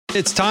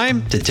It's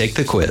time to take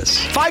the quiz.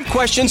 5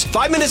 questions,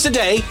 5 minutes a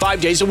day,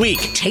 5 days a week.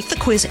 Take the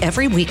quiz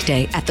every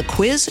weekday at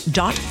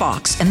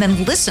thequiz.fox and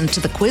then listen to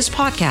the quiz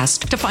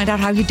podcast to find out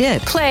how you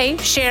did. Play,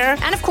 share,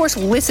 and of course,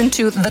 listen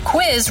to The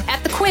Quiz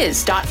at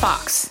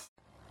thequiz.fox.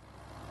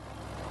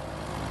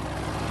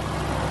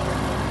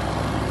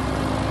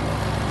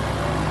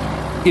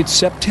 It's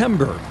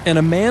September, and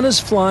a man is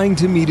flying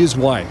to meet his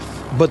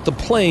wife, but the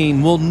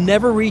plane will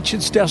never reach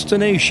its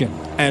destination,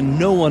 and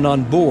no one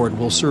on board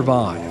will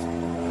survive.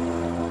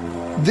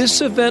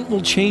 This event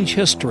will change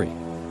history,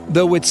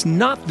 though it's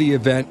not the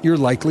event you're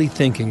likely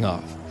thinking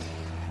of.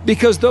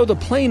 Because though the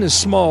plane is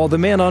small, the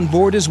man on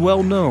board is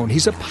well known.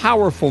 He's a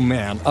powerful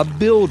man, a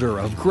builder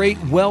of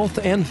great wealth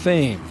and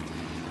fame.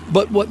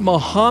 But what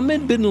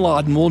Mohammed bin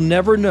Laden will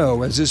never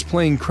know as his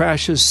plane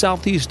crashes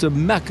southeast of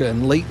Mecca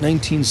in late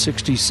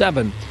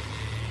 1967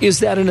 is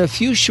that in a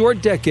few short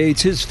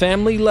decades, his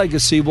family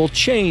legacy will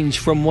change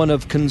from one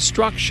of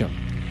construction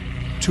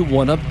to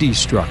one of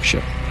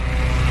destruction.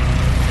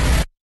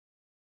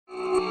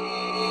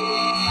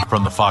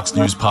 From the Fox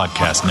News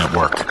Podcast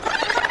Network.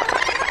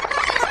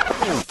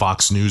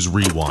 Fox News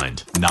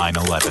Rewind,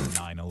 9/11.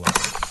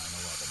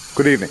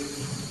 Good evening.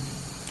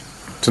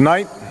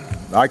 Tonight,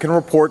 I can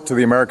report to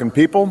the American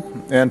people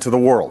and to the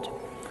world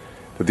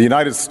that the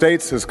United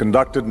States has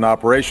conducted an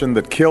operation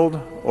that killed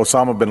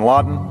Osama bin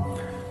Laden,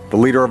 the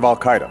leader of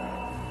al-Qaeda,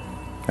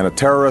 and a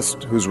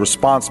terrorist who's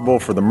responsible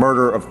for the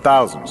murder of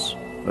thousands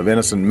of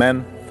innocent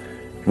men,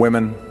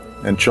 women,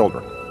 and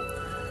children.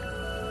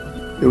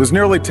 It was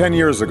nearly 10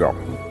 years ago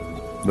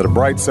that a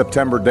bright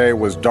September day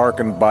was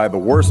darkened by the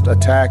worst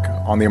attack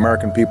on the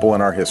American people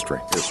in our history.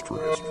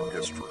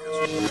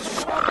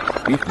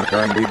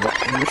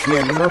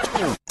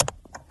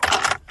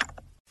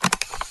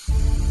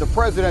 The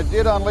president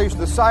did unleash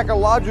the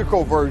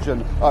psychological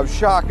version of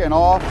shock and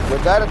awe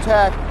with that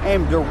attack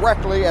aimed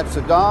directly at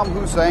Saddam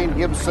Hussein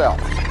himself.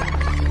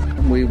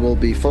 We will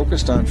be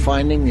focused on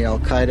finding the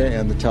al-Qaeda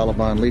and the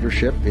Taliban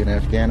leadership in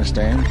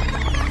Afghanistan.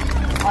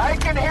 I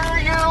can hear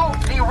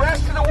you, the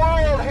rest of the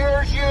world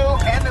hears you,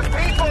 and the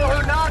people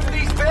who knock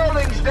these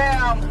buildings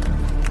down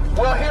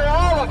will hear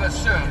all of us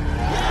soon.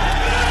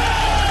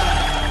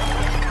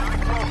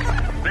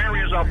 There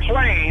is a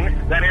plane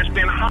that has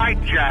been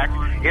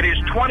hijacked. It is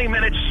 20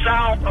 minutes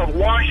south of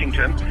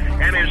Washington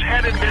and is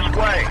headed this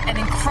way. An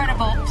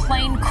incredible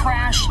plane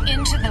crash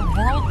into the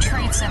World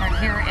Trade Center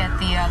here at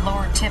the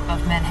lower tip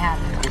of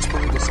Manhattan.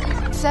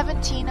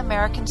 17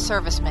 American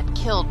servicemen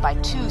killed by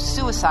 2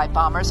 suicide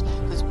bombers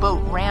whose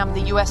boat rammed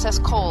the USS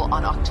Cole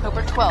on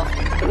October 12th.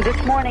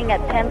 This morning at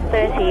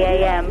 10:30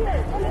 a.m.,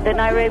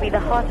 the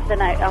heart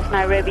of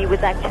Nairobi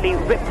was actually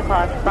ripped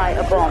apart by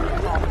a bomb.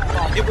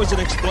 It was an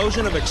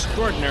explosion of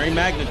extraordinary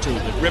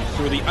magnitude that ripped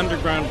through the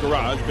underground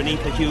garage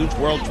beneath the huge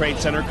World Trade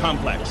Center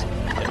complex.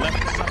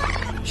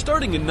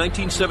 Starting in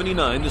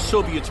 1979, the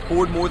Soviets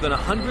poured more than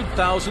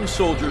 100,000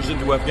 soldiers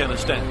into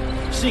Afghanistan.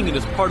 Seeing it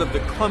as part of the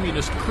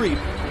communist creep,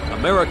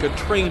 America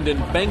trained and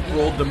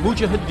bankrolled the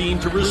Mujahideen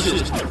to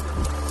resist.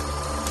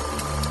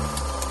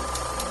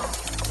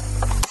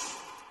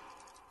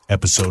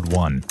 Episode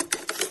 1.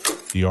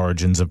 The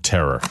Origins of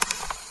Terror.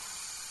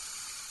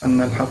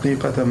 أن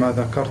الحقيقة ما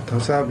ذكرته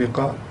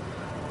سابقا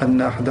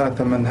أن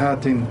أحداث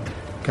منهاتن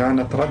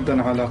كانت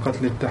ردًا على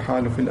قتل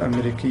التحالف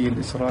الأمريكي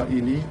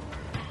الإسرائيلي.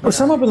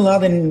 Osama bin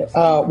Laden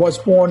was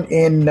born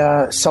in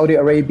Saudi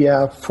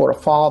Arabia for a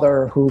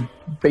father who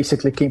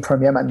basically came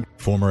from Yemen.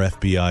 Former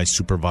FBI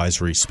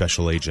Supervisory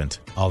Special Agent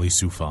Ali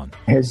Soufan.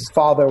 His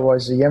father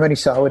was a Yemeni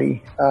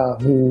Saudi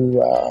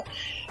who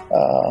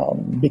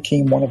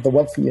became one of the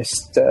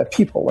wealthiest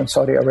people in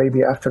Saudi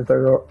Arabia after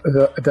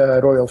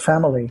the royal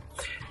family.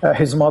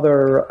 His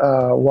mother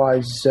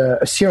was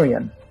a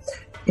Syrian.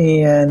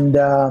 And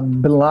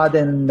bin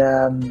Laden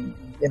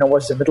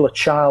was the middle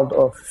child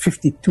of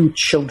 52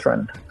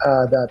 children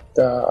that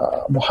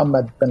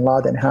Mohammed bin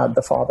Laden had,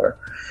 the father.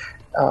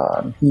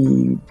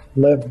 He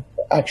lived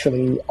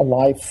actually a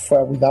life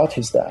without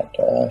his dad.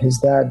 His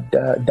dad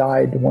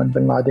died when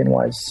bin Laden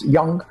was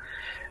young.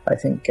 I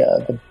think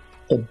the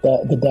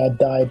dad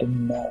died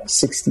in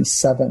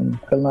 1967.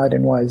 Bin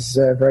Laden was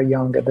very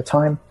young at the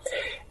time.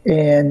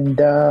 And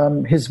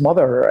his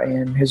mother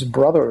and his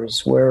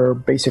brothers were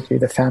basically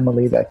the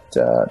family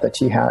that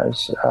he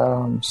has.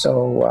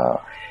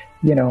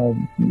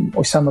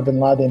 Osama bin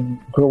Laden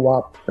grew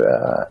up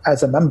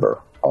as a member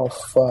of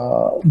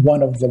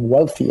one of the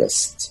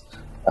wealthiest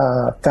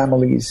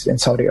families in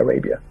Saudi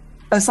Arabia.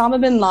 Osama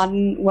bin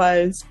Laden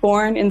was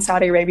born in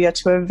Saudi Arabia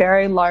to a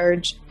very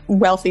large,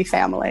 wealthy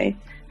family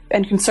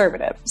and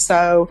conservative.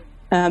 So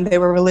they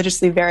were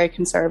religiously very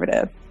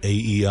conservative.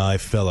 AEI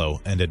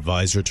Fellow and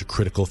Advisor to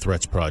Critical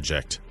Threats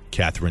Project,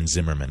 Catherine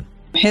Zimmerman.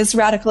 His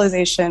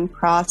radicalization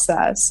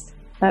process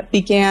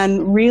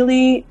began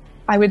really,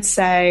 I would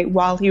say,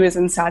 while he was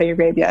in Saudi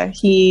Arabia.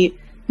 He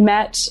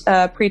met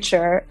a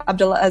preacher,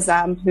 Abdullah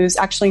Azzam, who's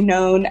actually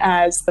known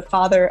as the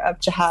father of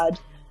jihad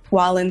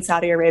while in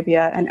Saudi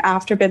Arabia. And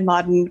after bin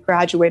Laden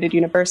graduated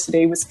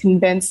university, was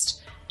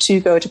convinced to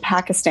go to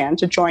Pakistan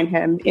to join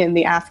him in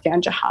the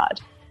Afghan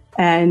jihad.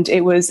 And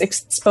it was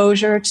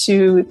exposure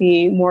to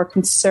the more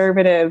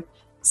conservative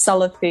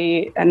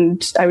Salafi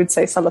and I would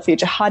say Salafi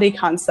jihadi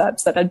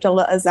concepts that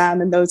Abdullah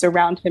Azzam and those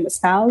around him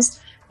espoused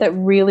that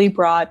really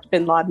brought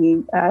bin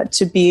Laden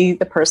to be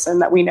the person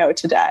that we know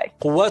today.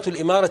 قوات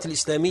الإمارة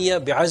الإسلامية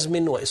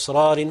بعزم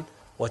وإصرار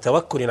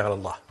وتوكل على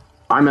الله.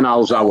 Ayman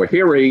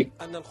al-Zawahiri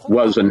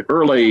was an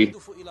early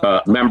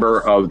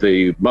member of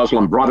the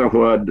Muslim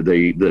Brotherhood,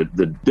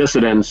 the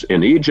dissidents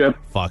in Egypt.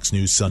 Fox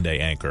News Sunday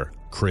anchor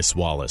Chris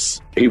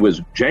Wallace. He was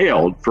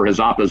jailed for his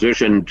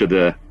opposition to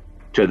the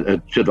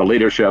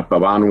leadership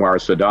of Anwar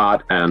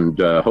Sadat and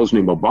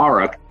Hosni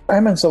Mubarak.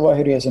 Ayman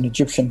Zawahiri is an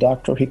Egyptian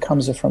doctor. He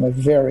comes from a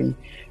very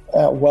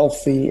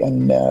wealthy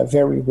and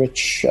very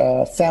rich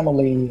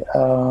family.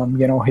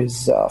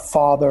 His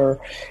father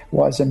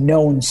was a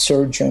known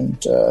surgeon.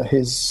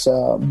 His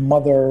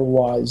mother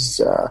was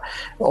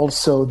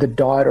also the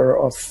daughter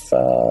of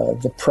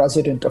the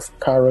president of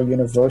Cairo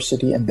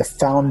University and the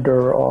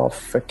founder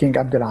of King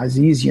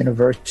Abdulaziz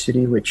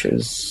University, which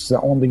is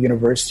the only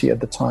university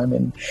at the time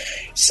in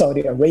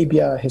Saudi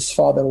Arabia. His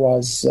father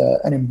was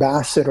an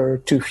ambassador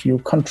to a few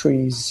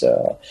countries.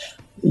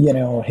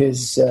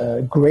 His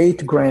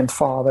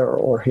great-grandfather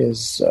or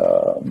his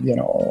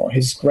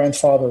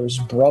grandfather's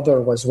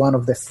brother was one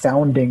of the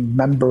founding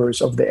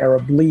members of the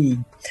Arab League.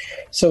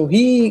 So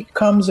he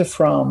comes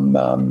from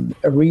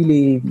a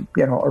really,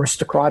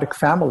 aristocratic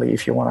family,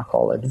 if you want to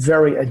call it,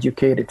 very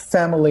educated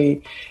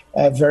family,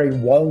 a very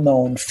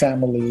well-known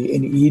family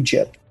in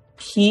Egypt.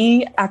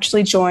 He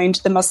actually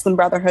joined the Muslim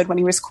Brotherhood when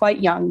he was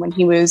quite young, when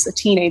he was a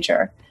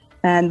teenager.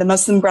 And the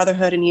Muslim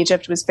Brotherhood in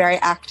Egypt was very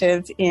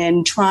active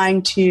in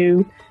trying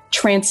to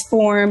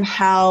transform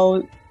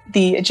how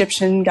the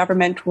Egyptian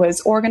government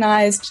was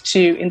organized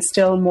to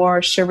instill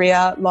more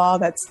Sharia law,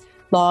 that's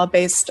law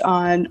based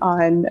on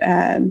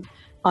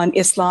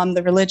Islam,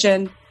 the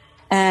religion.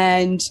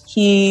 And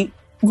he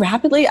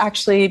rapidly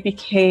actually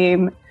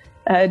became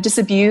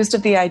disabused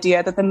of the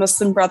idea that the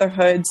Muslim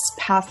Brotherhood's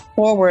path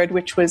forward,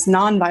 which was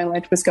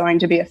nonviolent, was going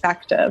to be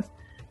effective.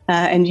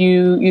 And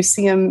you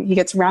see him, he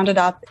gets rounded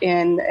up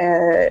in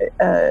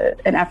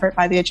an effort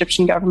by the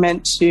Egyptian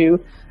government to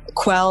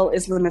quell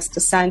Islamist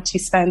dissent. He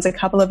spends a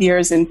couple of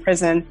years in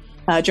prison,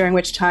 during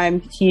which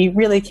time he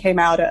really came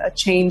out a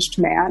changed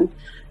man.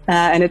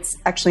 And it's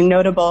actually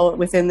notable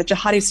within the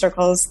jihadi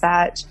circles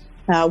that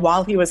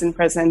while he was in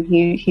prison,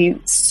 he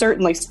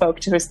certainly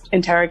spoke to his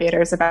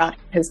interrogators about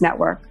his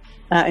network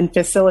and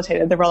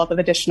facilitated the roll-up of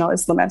additional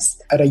Islamists.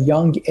 At a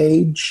young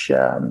age,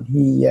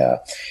 he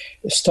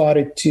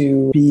started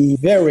to be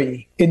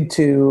very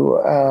into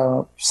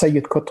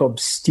Sayyid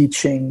Qutb's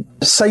teaching.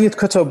 Sayyid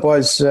Qutb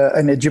was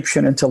an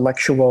Egyptian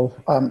intellectual.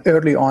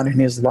 Early on in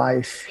his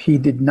life, he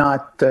did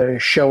not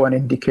show an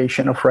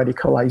indication of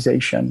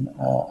radicalization.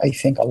 I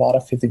think a lot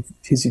of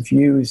his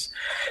views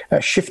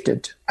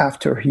shifted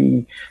after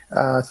he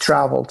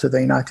traveled to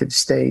the United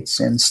States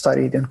and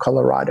studied in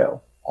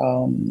Colorado.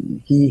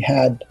 He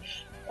had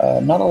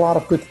not a lot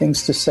of good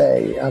things to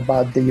say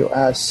about the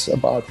U.S.,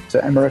 about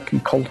American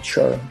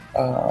culture,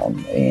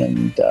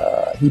 and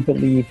he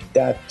believed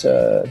that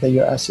the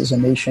U.S. is a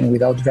nation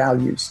without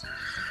values.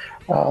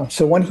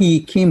 So when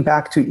he came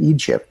back to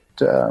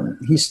Egypt,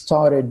 he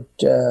started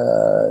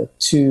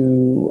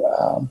to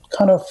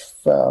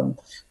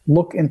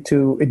look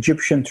into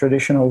Egyptian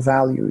traditional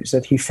values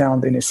that he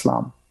found in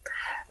Islam.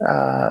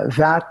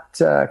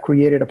 That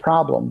created a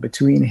problem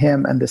between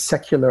him and the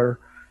secular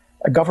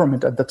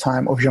government at the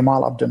time of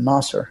Jamal Abdel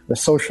Nasser, the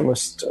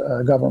socialist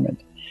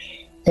government.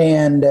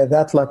 And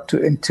that led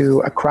into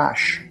a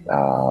crash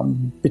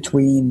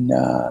between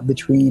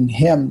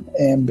him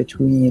and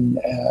between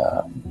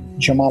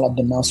Jamal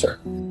Abdel Nasser.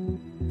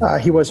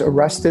 He was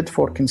arrested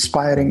for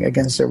conspiring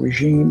against the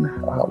regime,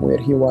 where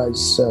he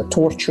was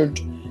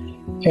tortured.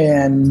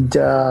 And,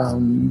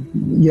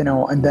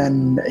 and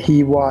then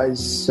he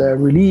was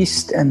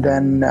released and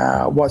then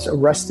was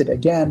arrested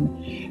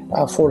again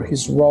for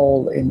his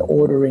role in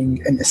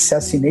ordering an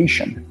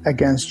assassination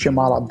against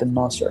Jamal Abdel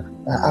Nasser.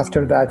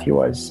 After that, he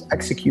was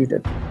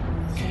executed.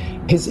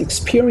 His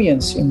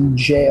experience in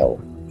jail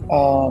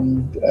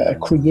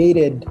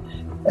created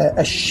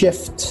a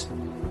shift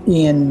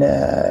in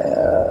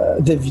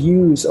the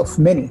views of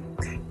many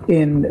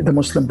in the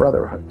Muslim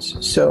Brotherhoods.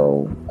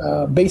 So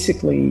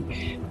basically,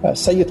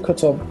 Sayyid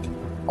Qutb,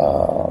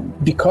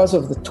 because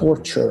of the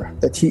torture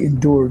that he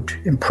endured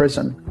in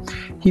prison,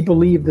 he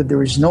believed that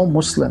there is no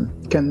Muslim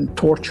can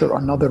torture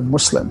another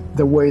Muslim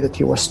the way that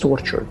he was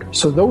tortured.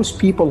 So those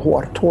people who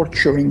are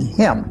torturing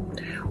him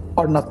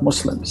are not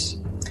Muslims.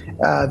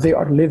 They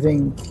are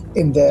living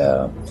in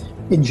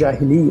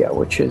Jahiliyyah,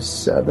 which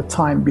is the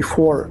time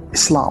before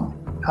Islam.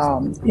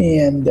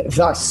 And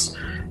thus,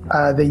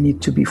 they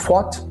need to be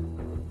fought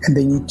and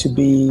they need to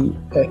be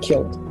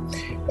killed.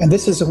 And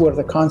this is where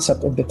the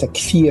concept of the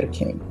takfir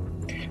came.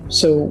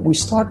 So we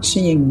start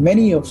seeing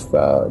many of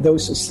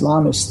those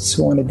Islamists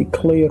who want to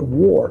declare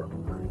war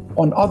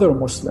on other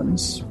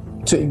Muslims,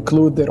 to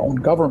include their own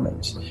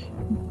government,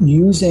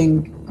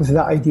 using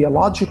the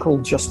ideological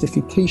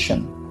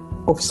justification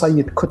of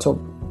Sayyid Qutb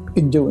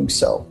in doing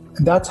so.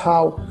 And that's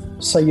how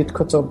Sayyid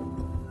Qutb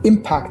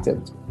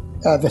impacted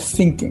the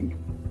thinking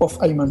of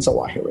Ayman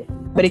Zawahiri.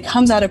 But he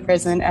comes out of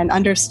prison and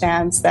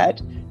understands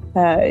that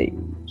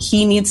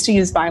he needs to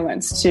use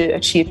violence to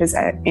achieve his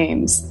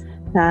aims.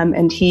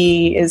 And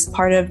he is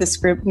part of this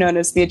group known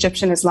as the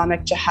Egyptian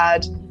Islamic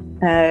Jihad.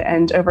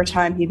 And over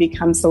time, he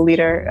becomes the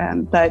leader.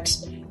 But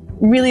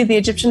really, the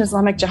Egyptian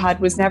Islamic Jihad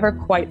was never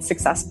quite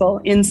successful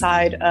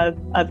inside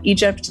of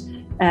Egypt.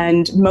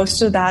 And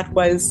most of that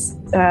was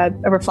a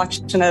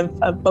reflection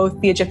of both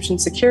the Egyptian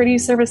security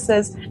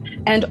services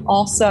and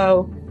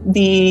also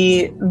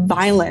the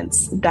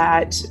violence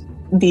that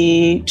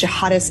the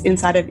jihadists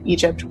inside of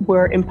Egypt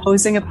were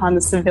imposing upon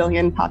the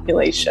civilian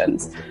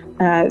populations.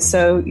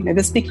 So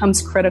this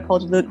becomes critical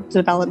to the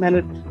development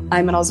of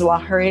Ayman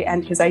al-Zawahiri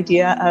and his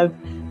idea of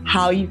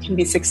how you can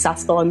be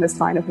successful in this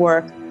line of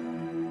work.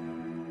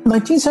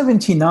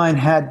 1979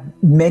 had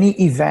many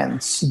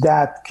events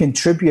that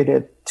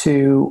contributed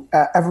to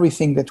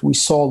everything that we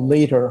saw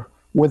later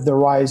with the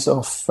rise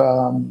of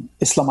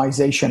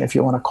Islamization, if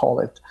you want to call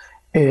it,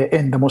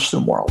 in the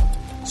Muslim world.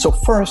 So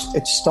first,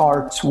 it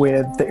starts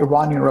with the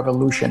Iranian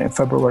Revolution in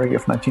February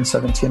of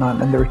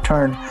 1979 and the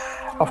return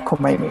of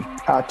Khomeini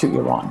to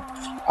Iran.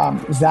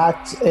 That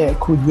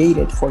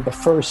created for the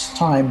first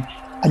time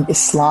an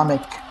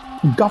Islamic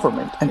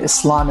government, an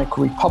Islamic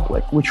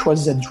republic, which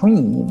was a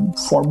dream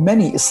for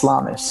many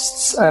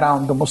Islamists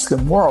around the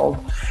Muslim world,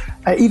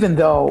 even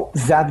though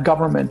that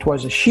government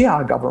was a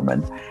Shia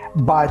government,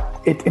 but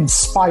it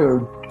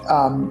inspired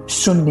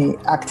Sunni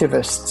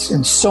activists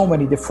in so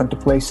many different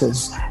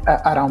places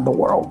around the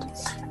world.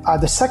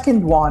 The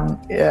second one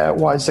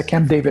was the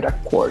Camp David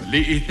Accord,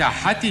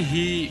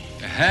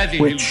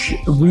 which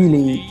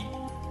really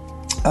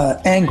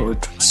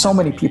angered so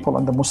many people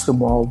in the Muslim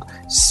world,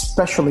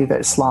 especially the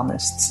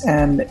Islamists,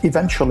 and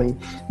eventually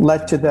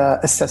led to the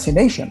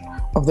assassination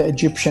of the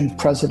Egyptian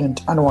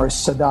president Anwar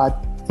Sadat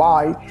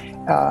by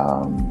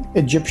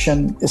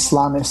Egyptian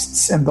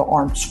Islamists in the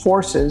armed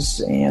forces,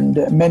 and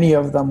many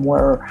of them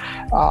were,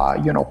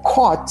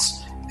 caught.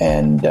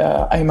 And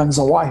Ayman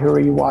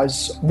Zawahiri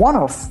was one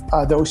of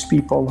those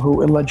people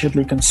who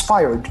allegedly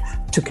conspired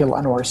to kill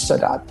Anwar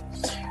Sadat.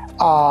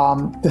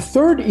 The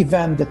third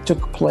event that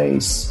took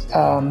place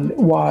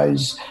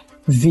was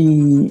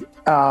the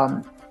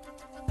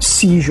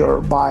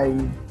seizure by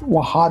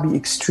Wahhabi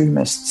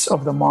extremists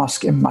of the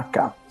mosque in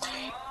Mecca,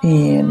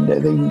 and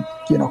they,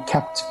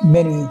 kept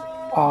many,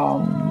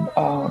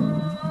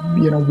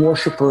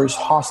 worshippers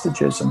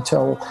hostages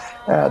until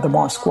the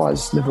mosque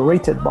was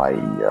liberated by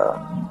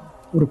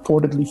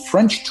reportedly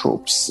French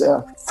troops,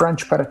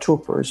 French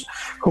paratroopers,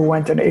 who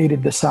went and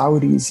aided the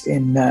Saudis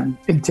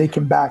in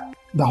taking back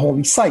the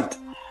holy site.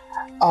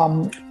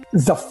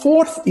 The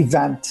fourth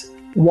event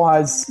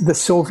was the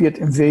Soviet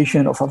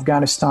invasion of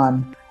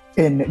Afghanistan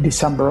in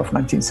December of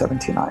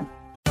 1979.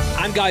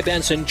 I'm Guy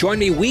Benson. Join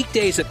me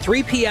weekdays at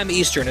 3 p.m.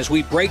 Eastern as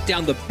we break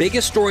down the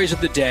biggest stories of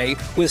the day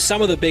with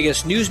some of the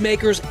biggest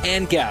newsmakers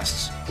and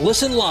guests.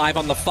 Listen live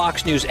on the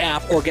Fox News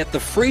app or get the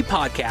free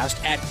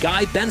podcast at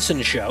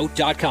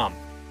GuyBensonShow.com.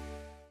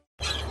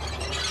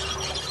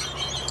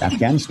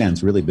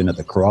 Afghanistan's really been at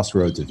the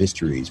crossroads of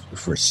history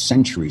for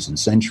centuries and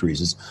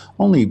centuries. It's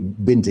only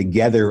been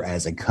together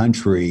as a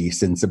country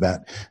since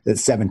about the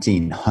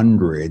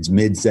 1700s,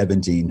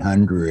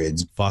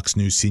 mid-1700s. Fox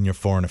News senior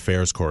foreign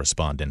affairs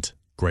correspondent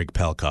Greg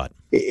Palcott.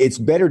 It's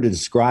better to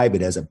describe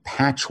it as a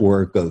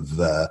patchwork of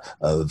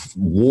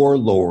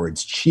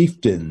warlords,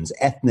 chieftains,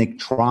 ethnic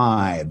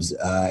tribes,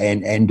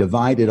 and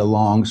divided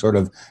along sort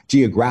of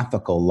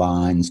geographical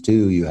lines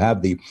too. You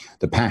have the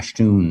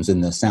Pashtuns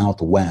in the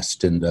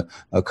southwest and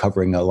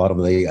covering a lot of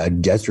the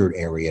desert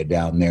area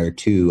down there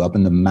too. Up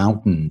in the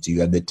mountains, you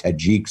have the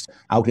Tajiks.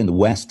 Out in the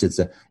west, it's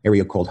an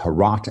area called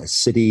Herat, a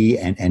city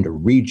and a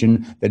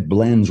region that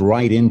blends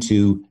right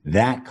into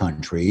that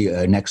country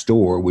next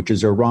door, which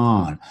is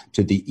Iran.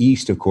 To the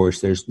east, of course,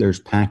 there's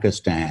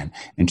Pakistan,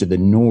 and to the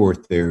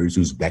north there's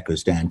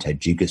Uzbekistan,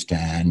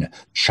 Tajikistan,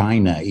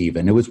 China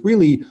even. It was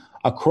really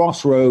a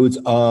crossroads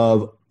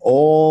of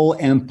all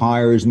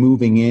empires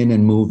moving in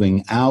and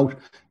moving out,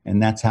 and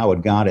that's how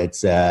it got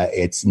its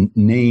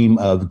name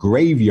of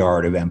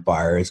graveyard of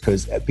empires,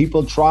 because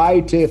people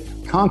tried to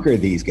conquer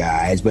these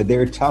guys, but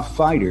they're tough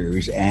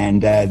fighters,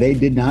 and they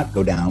did not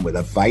go down with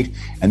a fight,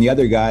 and the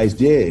other guys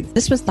did.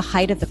 This was the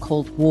height of the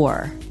Cold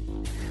War.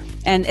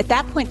 And at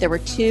that point, there were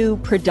two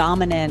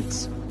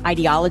predominant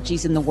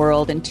ideologies in the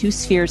world and two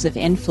spheres of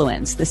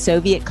influence, the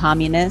Soviet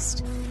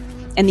communist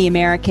and the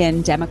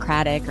American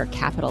democratic or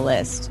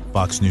capitalist.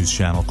 Fox News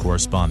Channel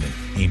correspondent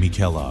Amy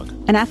Kellogg.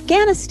 And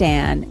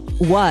Afghanistan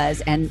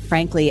was, and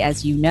frankly,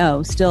 as you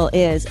know, still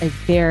is a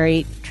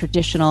very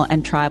traditional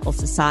and tribal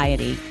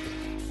society.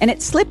 And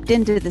it slipped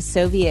into the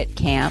Soviet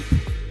camp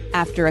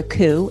after a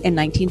coup in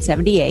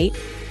 1978.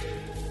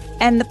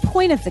 And the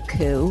point of the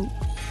coup,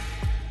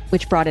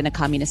 which brought in a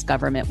communist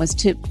government, was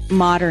to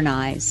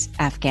modernize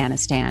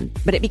Afghanistan.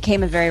 But it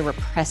became a very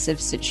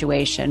repressive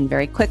situation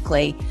very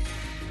quickly.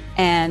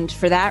 And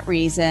for that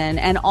reason,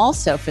 and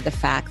also for the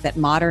fact that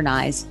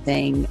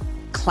modernizing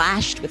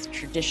clashed with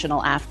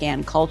traditional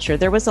Afghan culture,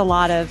 there was a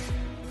lot of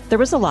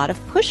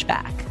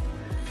pushback.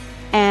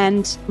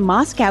 And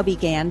Moscow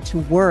began to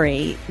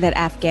worry that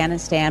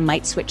Afghanistan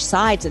might switch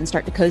sides and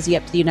start to cozy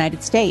up to the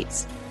United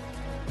States.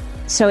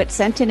 So it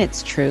sent in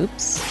its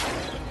troops,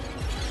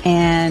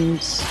 and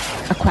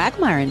a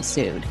quagmire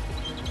ensued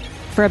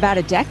for about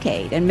a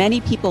decade. And many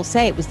people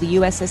say it was the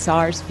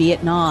USSR's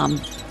Vietnam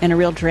and a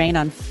real drain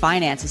on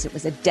finances. It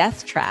was a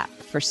death trap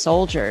for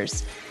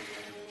soldiers.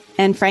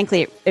 And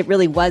frankly, it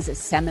really was a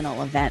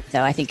seminal event,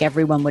 though. I think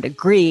everyone would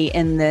agree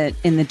in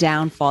the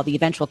downfall, the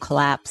eventual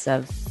collapse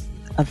of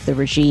the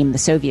regime, the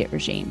Soviet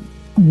regime.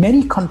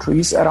 Many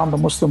countries around the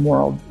Muslim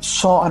world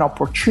saw an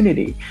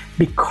opportunity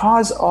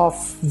because of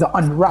the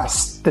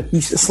unrest that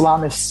these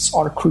Islamists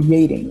are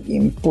creating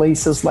in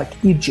places like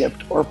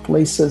Egypt, or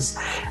places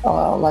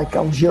like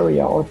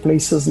Algeria, or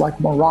places like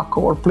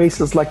Morocco, or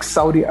places like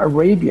Saudi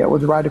Arabia,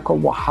 with radical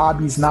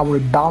Wahhabis now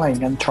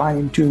rebelling and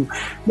trying to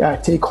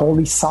take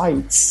holy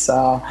sites,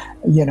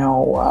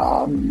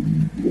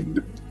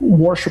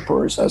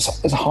 worshippers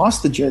as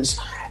hostages.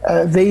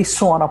 They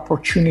saw an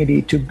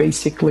opportunity to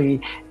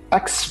basically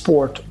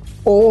export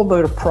all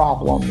their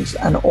problems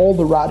and all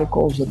the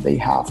radicals that they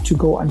have to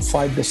go and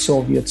fight the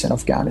Soviets in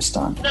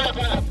Afghanistan.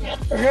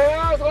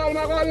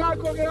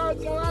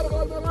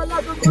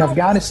 In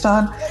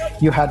Afghanistan,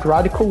 you had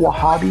radical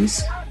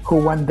Wahhabis who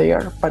went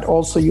there, but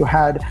also you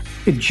had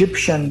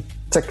Egyptian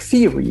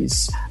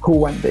Takfiris who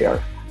went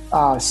there.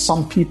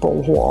 Some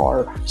people who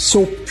are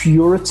so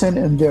Puritan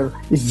in their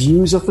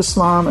views of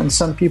Islam, and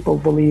some people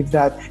believe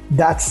that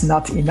that's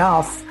not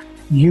enough.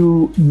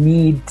 You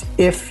need,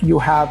 if you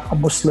have a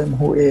Muslim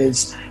who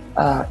is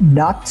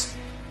not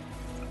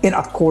in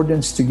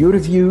accordance to your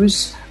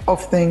views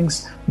of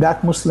things,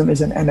 that Muslim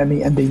is an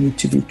enemy and they need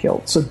to be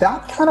killed. So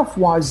that kind of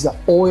was the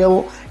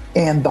oil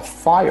and the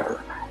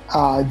fire.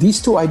 These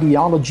two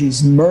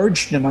ideologies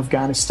merged in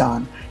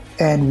Afghanistan,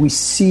 and we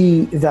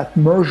see that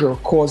merger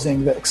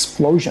causing the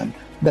explosion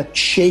that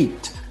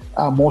shaped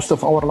most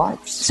of our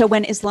lives. So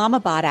when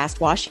Islamabad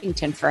asked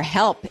Washington for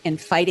help in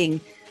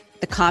fighting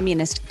the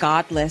communist,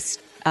 godless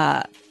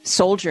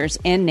soldiers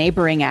in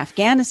neighboring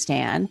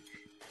Afghanistan,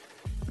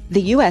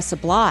 the U.S.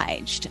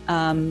 obliged.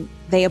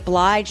 They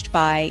obliged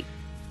by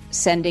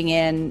sending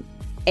in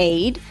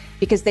aid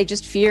because they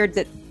just feared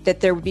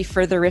that there would be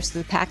further rifts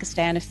with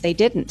Pakistan if they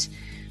didn't.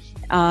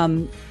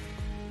 And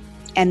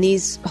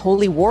these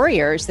holy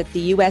warriors that the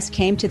U.S.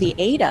 came to the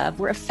aid of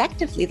were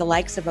effectively the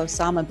likes of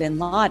Osama bin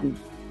Laden.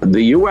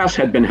 The U.S.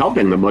 had been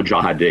helping the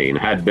Mujahideen,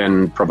 had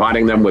been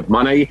providing them with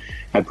money,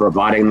 had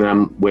providing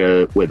them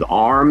with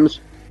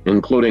arms,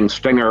 including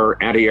Stinger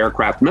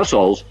anti-aircraft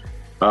missiles,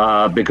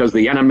 because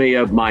the enemy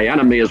of my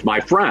enemy is my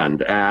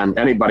friend. And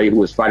anybody who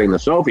was fighting the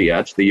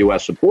Soviets, the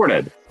U.S.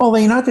 supported. Well,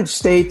 the United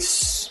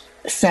States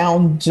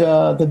found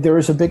that there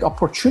is a big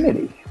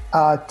opportunity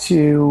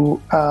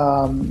to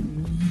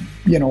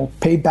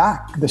pay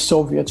back the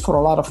Soviets for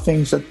a lot of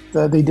things that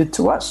they did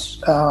to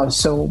us.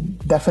 So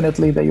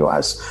definitely the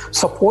U.S.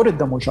 supported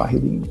the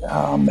Mujahideen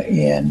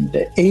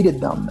and aided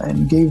them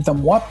and gave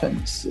them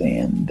weapons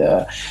and,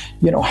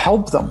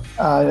 helped them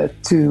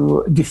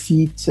to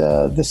defeat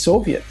the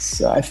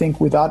Soviets. I think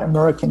without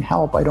American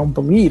help, I don't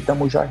believe the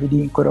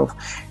Mujahideen could have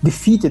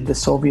defeated the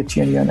Soviet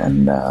Union,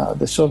 and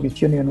the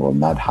Soviet Union will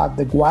not have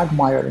the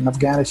quagmire in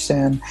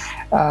Afghanistan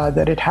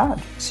that it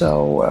had.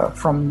 So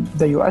from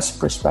the U.S.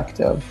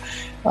 perspective,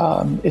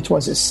 it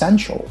was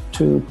essential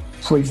to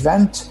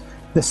prevent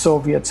the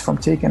Soviets from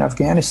taking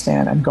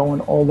Afghanistan and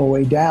going all the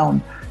way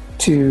down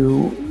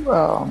to,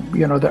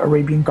 the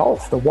Arabian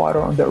Gulf, the water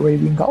on the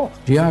Arabian Gulf.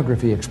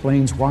 Geography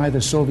explains why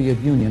the Soviet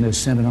Union has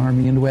sent an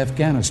army into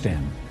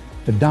Afghanistan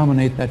to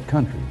dominate that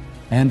country,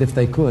 and if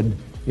they could,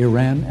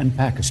 Iran and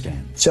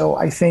Pakistan. So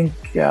I think,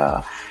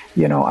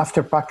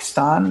 after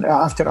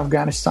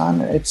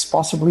Afghanistan, it's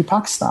possibly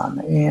Pakistan.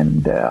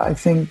 And I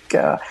think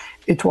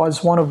it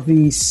was one of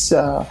these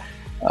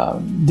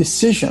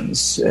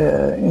decisions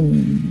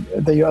in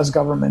the U.S.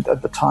 government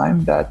at the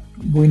time that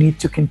we need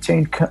to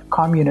contain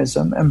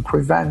communism and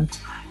prevent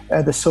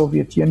the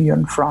Soviet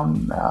Union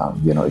from,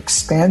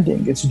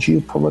 expanding its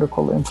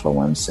geopolitical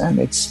influence and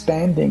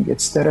expanding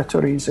its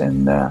territories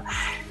in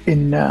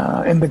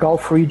the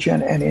Gulf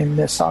region and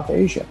in South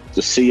Asia.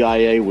 The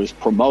CIA was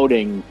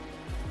promoting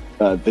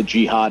the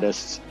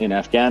jihadists in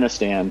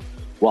Afghanistan,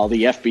 while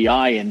the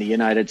FBI in the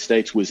United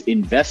States was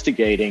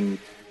investigating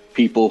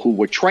people who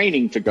were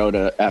training to go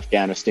to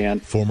Afghanistan.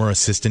 Former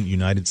Assistant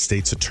United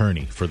States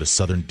Attorney for the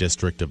Southern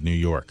District of New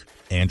York,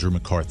 Andrew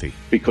McCarthy.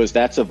 Because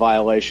that's a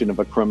violation of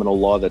a criminal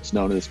law that's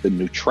known as the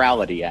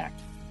Neutrality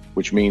Act,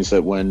 which means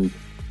that when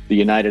the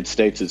United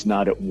States is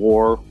not at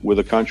war with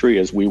a country,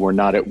 as we were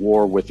not at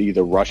war with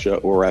either Russia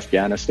or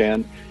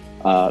Afghanistan,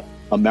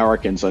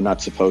 Americans are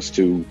not supposed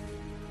to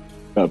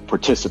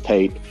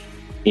participate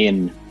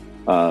in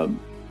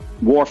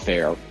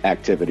warfare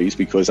activities,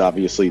 because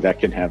obviously that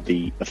can have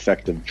the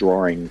effect of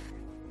drawing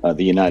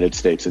the United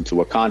States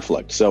into a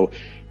conflict. So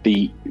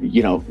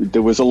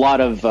there was a lot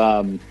of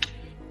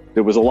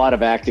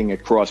acting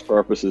at cross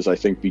purposes, I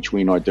think,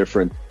 between our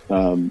different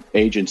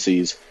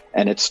agencies.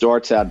 And it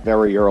starts out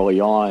very early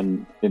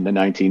on in the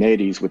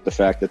 1980s with the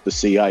fact that the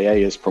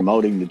CIA is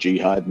promoting the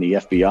jihad and the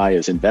FBI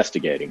is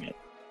investigating it.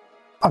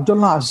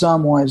 Abdullah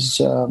Azzam was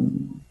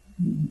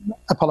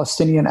a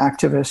Palestinian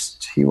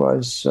activist. He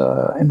was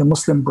in the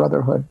Muslim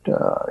Brotherhood.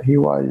 He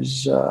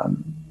was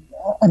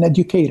an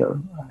educator.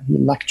 He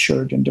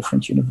lectured in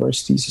different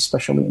universities,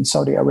 especially in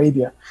Saudi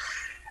Arabia.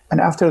 And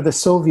after the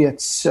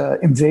Soviets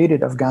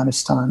invaded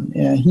Afghanistan,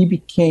 he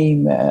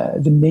became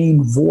the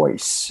main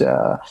voice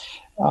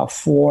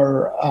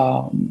for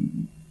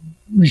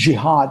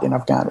jihad in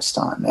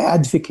Afghanistan,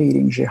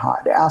 advocating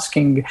jihad,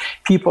 asking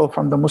people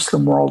from the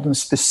Muslim world and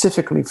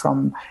specifically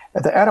from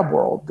the Arab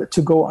world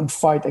to go and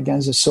fight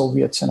against the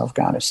Soviets in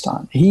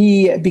Afghanistan.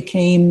 He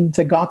became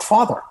the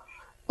godfather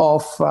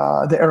of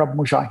the Arab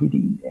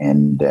Mujahideen.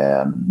 And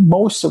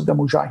most of the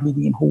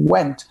Mujahideen who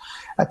went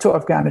to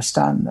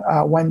Afghanistan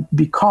went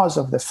because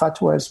of the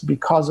fatwas,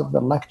 because of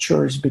the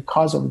lectures,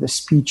 because of the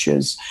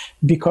speeches,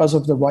 because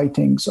of the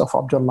writings of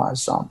Abdullah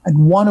Azzam.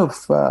 And one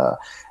of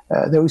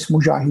those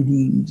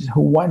Mujahideen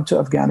who went to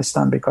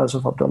Afghanistan because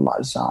of Abdullah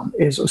Azzam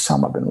is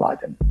Osama bin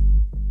Laden.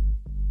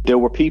 There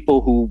were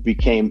people who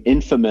became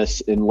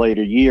infamous in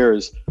later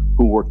years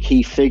who were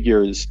key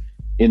figures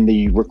in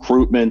the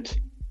recruitment,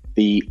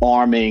 the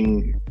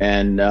arming,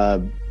 and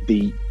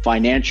the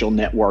financial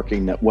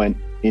networking that went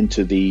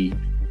into the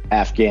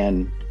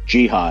Afghan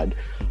jihad.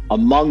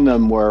 Among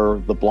them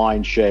were the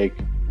Blind Sheikh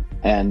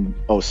and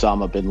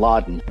Osama bin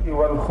Laden.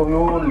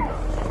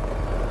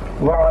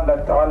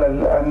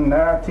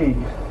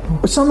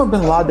 Osama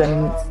bin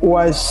Laden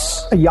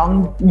was a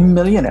young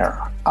millionaire,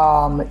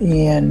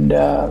 and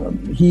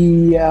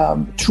he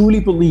truly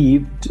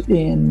believed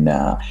in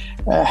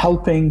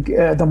helping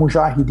the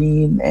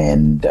Mujahideen,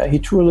 and he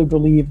truly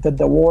believed that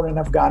the war in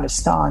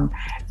Afghanistan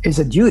is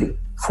a duty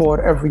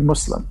for every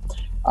Muslim.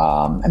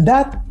 And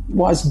that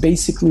was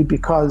basically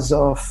because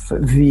of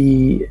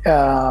the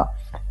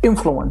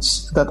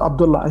influence that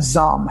Abdullah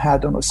Azzam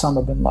had on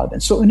Osama bin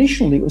Laden. So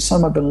initially,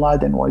 Osama bin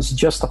Laden was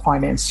just a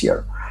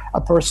financier,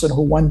 a person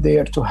who went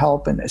there to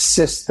help and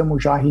assist the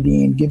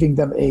Mujahideen, giving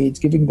them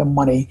aid, giving them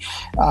money.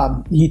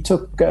 He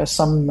took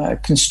some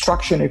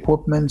construction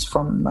equipment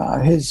from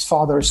his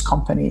father's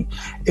company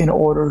in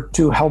order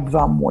to help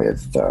them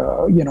with,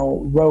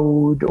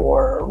 road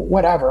or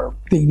whatever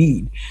they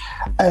need.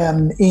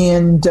 And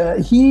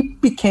he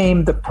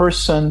became the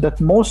person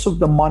that most of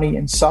the money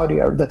in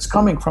that's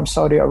coming from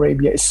Saudi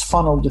Arabia is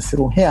funneled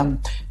through him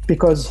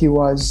because he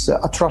was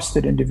a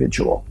trusted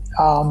individual.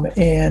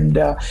 And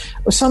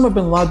Osama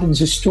bin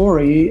Laden's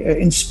story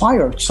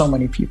inspired so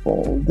many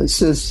people.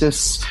 This is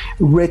this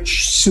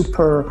rich,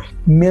 super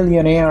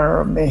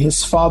millionaire.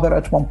 His father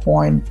at one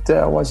point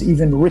was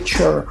even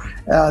richer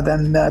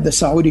than the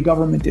Saudi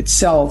government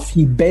itself.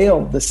 He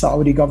bailed the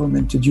Saudi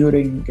government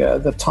during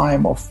the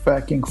time of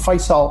King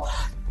Faisal.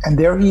 And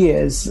there he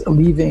is,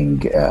 leaving,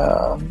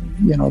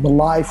 the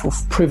life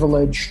of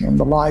privilege and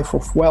the life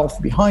of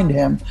wealth behind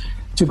him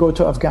to go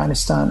to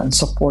Afghanistan and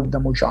support the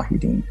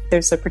Mujahideen.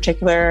 There's a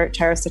particular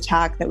terrorist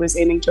attack that was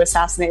aiming to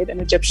assassinate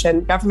an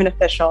Egyptian government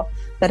official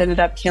that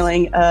ended up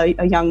killing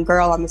a young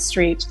girl on the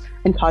street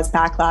and caused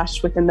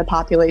backlash within the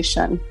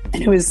population.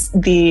 And it was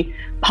the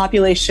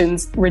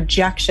population's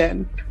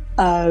rejection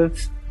of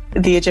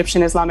the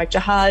Egyptian Islamic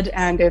Jihad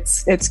and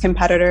its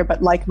competitor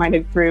but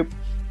like-minded group,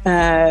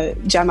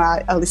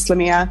 Jamaat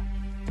al-Islamiyah,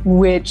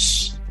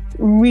 which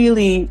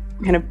really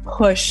kind of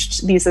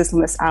pushed these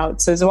Islamists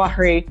out. So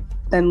Zawahiri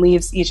then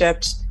leaves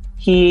Egypt.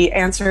 He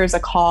answers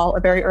a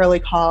very early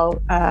call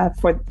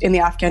in the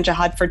Afghan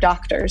Jihad for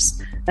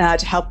doctors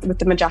to help with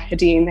the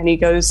Mujahideen. And he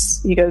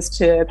goes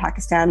to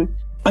Pakistan.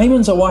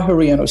 Ayman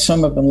Zawahiri and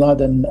Osama bin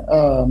Laden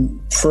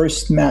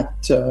first met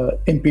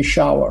in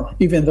Peshawar,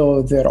 even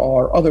though there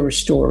are other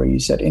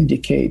stories that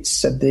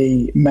indicates that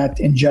they met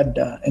in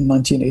Jeddah in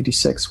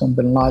 1986 when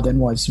bin Laden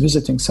was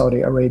visiting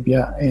Saudi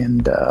Arabia,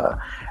 and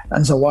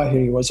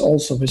Zawahiri was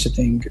also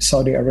visiting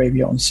Saudi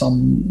Arabia on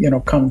some,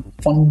 kind of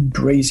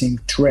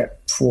fundraising trip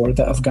for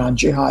the Afghan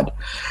Jihad.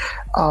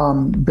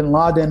 Bin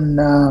Laden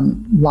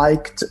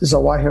liked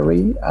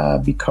Zawahiri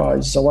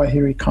because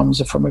Zawahiri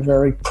comes from a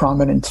very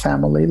prominent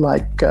family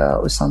like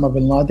Osama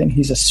bin Laden.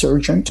 He's a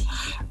surgeon.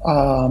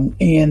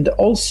 And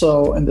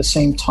also, in the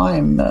same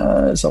time,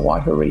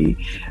 Zawahiri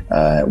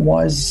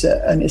was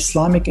an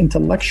Islamic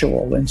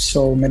intellectual in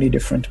so many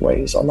different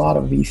ways. A lot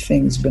of these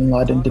things bin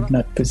Laden did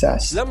not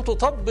possess. So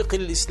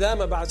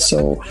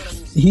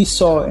he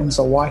saw in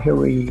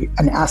Zawahiri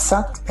an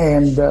asset,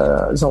 and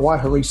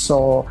Zawahiri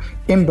saw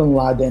in bin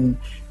Laden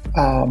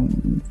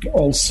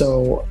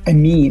also a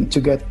mean to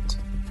get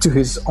to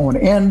his own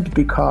end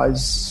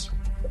because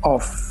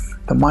of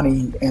the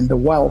money and the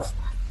wealth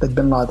that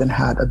bin Laden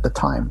had at the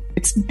time.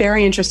 It's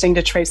very interesting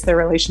to trace their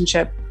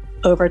relationship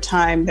over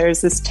time.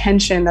 There's this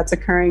tension that's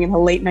occurring in the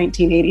late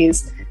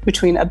 1980s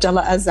between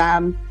Abdullah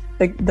Azzam,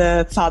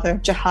 the father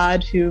of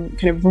jihad, who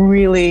kind of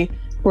really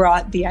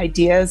brought the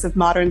ideas of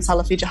modern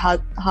Salafi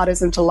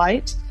jihadism to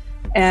light,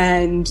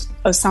 and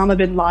Osama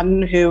bin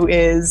Laden, who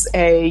is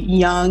a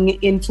young,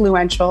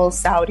 influential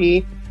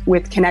Saudi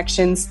with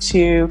connections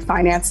to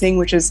financing,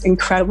 which is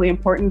incredibly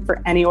important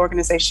for any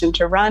organization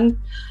to run,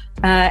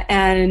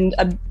 and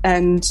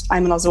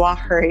Ayman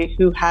al-Zawahiri,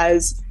 who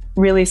has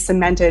really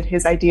cemented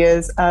his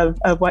ideas of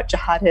what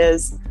jihad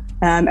is,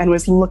 and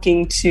was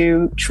looking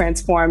to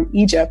transform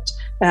Egypt,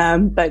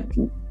 but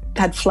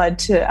had fled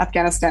to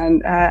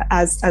Afghanistan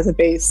as a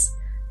base.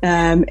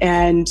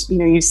 And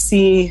you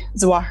see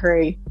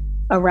Zawahiri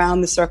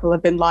around the circle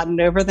of bin Laden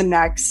over the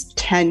next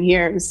 10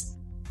 years.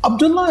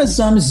 Abdullah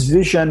Azzam's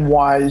vision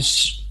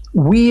was,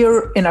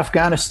 we're in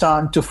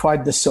Afghanistan to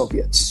fight the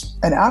Soviets.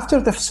 And after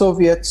the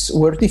Soviets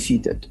were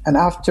defeated, and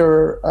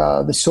after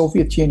the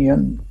Soviet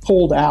Union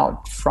pulled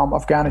out from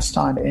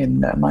Afghanistan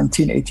in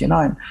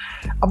 1989,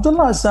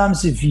 Abdullah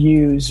Azzam's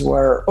views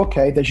were,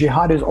 okay, the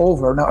jihad is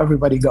over, now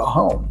everybody go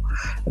home.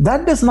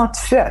 That does not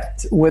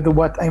fit with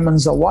what Ayman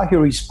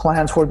Zawahiri's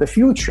plans for the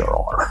future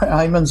are.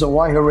 Ayman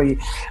Zawahiri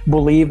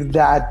believed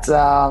that,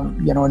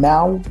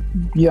 now,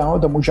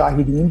 the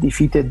Mujahideen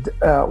defeated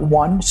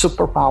one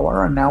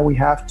superpower, and now we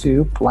have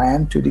to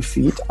plan to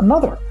defeat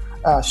another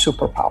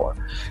superpower.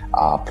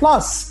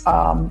 Plus,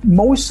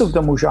 most of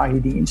the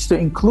Mujahideens, to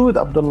include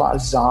Abdullah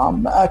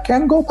Azzam,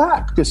 can go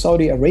back to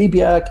Saudi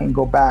Arabia, can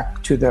go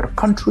back to their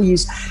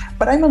countries,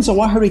 but Ayman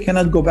Zawahiri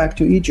cannot go back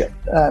to Egypt.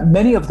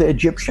 Many of the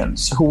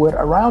Egyptians who were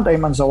around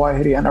Ayman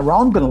Zawahiri and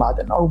around bin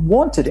Laden are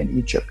wanted in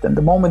Egypt, and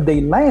the moment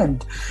they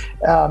land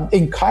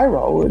in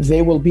Cairo,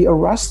 they will be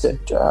arrested.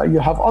 You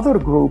have other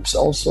groups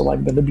also,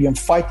 like the Libyan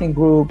fighting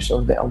groups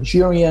or the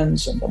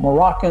Algerians and the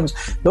Moroccans.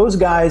 Those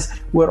guys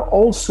were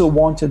also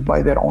wanted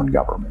by their own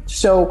government.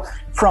 So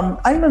from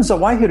Ayman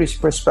Zawahiri's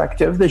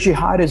perspective, the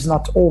jihad is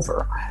not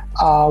over.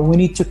 We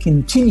need to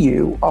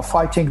continue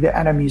fighting the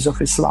enemies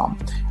of Islam.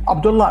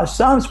 Abdullah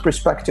Azzam's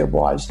perspective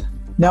was,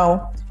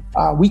 no,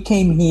 we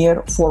came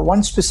here for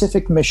one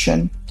specific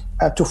mission,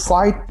 to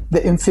fight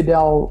the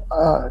infidel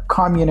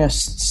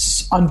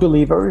communists,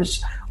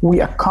 unbelievers.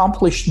 We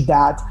accomplished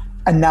that,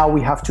 and now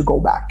we have to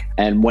go back.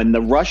 And when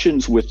the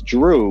Russians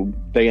withdrew,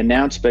 they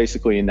announced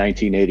basically in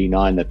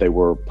 1989 that they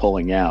were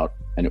pulling out,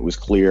 and it was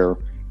clear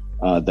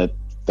that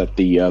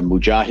the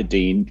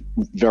Mujahideen,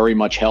 very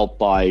much helped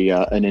by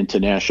an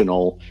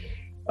international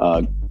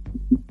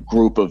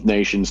group of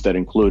nations that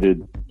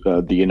included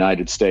the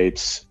United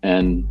States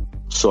and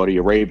Saudi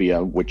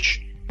Arabia,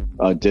 which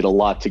did a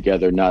lot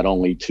together, not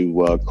only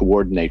to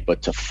coordinate,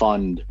 but to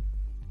fund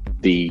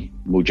the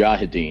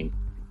Mujahideen.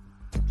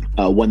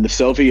 When the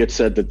Soviets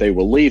said that they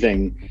were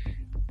leaving,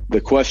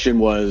 the question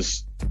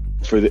was,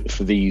 for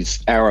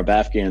these Arab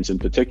Afghans in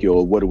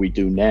particular, what do we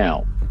do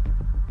now?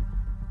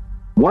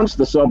 Once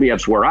the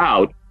Soviets were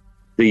out,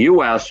 the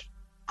U.S.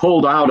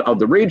 pulled out of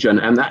the region,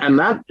 and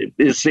that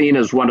is seen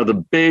as one of the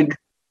big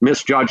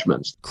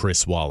misjudgments.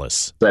 Chris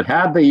Wallace. That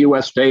had the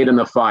U.S. stayed in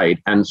the fight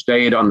and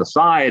stayed on the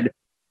side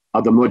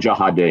of the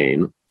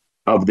Mujahideen,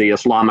 of the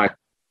Islamic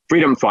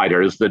freedom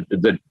fighters,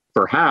 that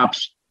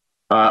perhaps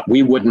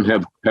we wouldn't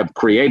have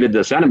created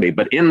this enemy.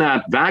 But in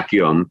that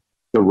vacuum,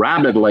 the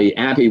rabidly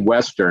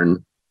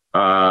anti-Western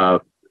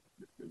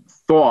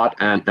thought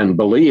and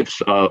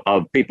beliefs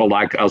of people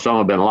like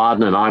Osama bin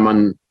Laden and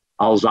Ayman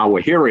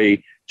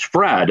al-Zawahiri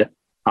spread,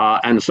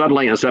 and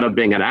suddenly, instead of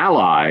being an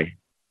ally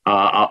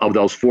of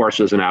those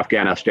forces in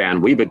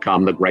Afghanistan, we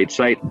become the great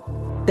Satan.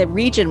 The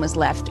region was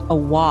left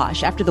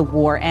awash after the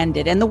war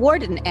ended. And the war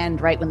didn't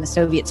end right when the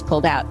Soviets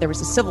pulled out. There was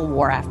a civil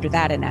war after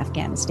that in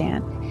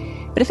Afghanistan.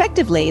 But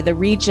effectively, the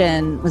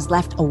region was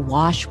left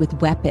awash with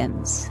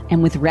weapons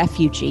and with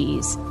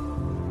refugees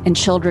and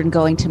children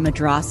going to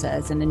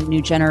madrasas, and a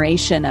new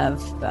generation of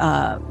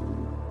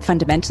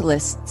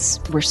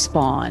fundamentalists were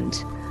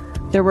spawned.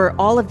 There were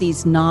all of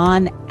these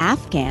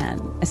non-Afghan,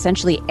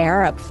 essentially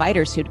Arab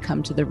fighters who'd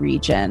come to the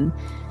region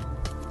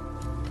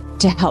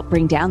to help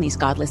bring down these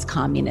godless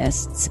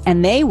communists.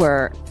 And they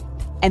were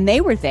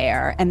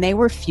there, and they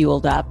were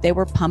fueled up, they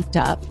were pumped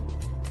up.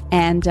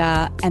 And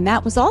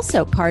that was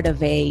also part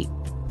of a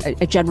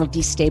general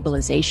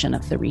destabilization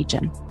of the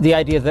region. The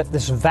idea that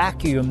this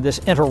vacuum, this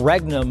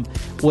interregnum,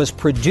 was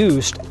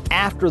produced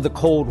after the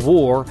Cold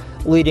War,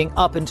 leading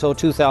up until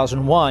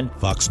 2001.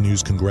 Fox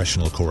News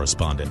congressional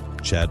correspondent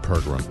Chad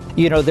Pergram.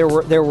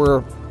 There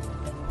were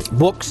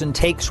books and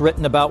takes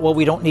written about, well,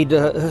 we don't need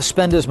to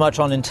spend as much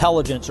on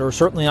intelligence, or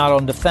certainly not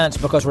on defense,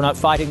 because we're not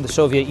fighting the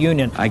Soviet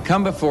Union. I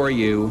come before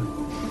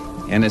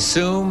you and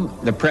assume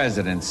the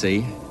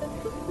presidency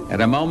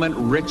at a moment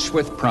rich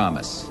with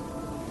promise.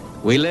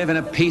 We live in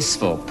a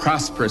peaceful,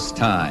 prosperous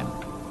time,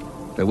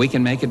 but we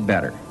can make it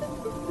better.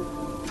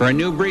 For a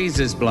new breeze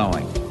is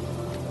blowing,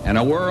 and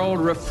a world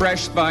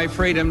refreshed by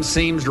freedom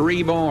seems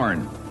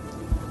reborn.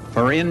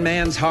 For in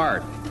man's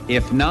heart,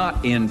 if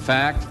not in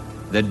fact,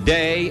 the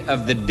day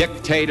of the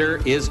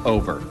dictator is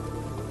over.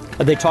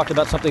 They talked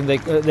about something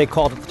they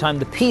called at the time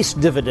the peace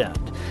dividend.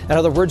 In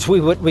other words,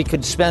 we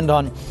could spend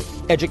on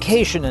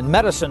education and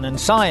medicine and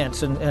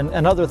science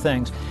and other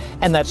things,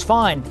 and that's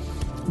fine.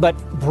 But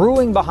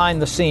brewing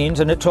behind the scenes,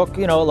 and it took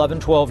 11,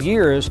 12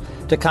 years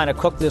to kind of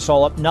cook this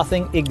all up,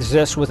 nothing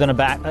exists within a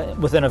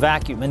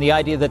vacuum. And the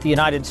idea that the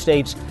United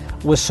States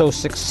was so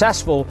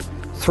successful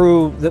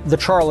through the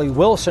Charlie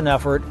Wilson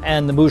effort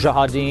and the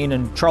Mujahideen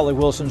and Charlie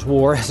Wilson's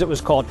war, as it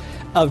was called,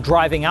 of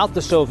driving out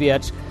the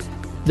Soviets,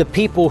 the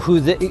people who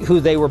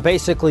they were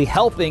basically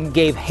helping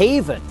gave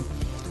haven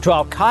to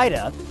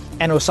al-Qaeda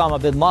and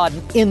Osama bin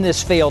Laden in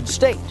this failed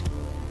state.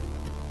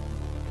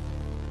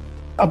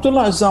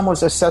 Abdullah Azzam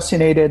was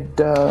assassinated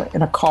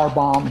in a car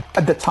bomb.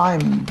 At the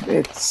time,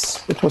 it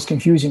was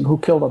confusing who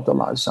killed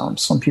Abdullah Azzam.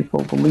 Some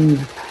people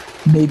believe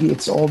maybe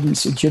it's all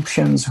these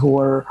Egyptians who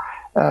were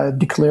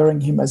declaring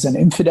him as an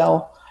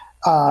infidel.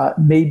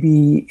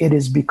 Maybe it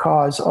is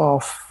because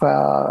of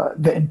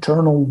the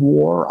internal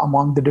war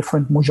among the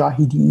different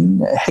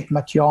Mujahideen.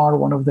 Hikmatyar,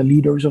 one of the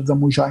leaders of the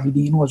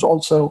Mujahideen, was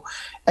also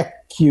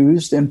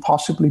accused in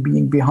possibly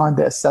being behind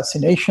the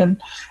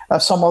assassination.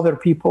 Some other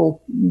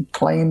people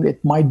claimed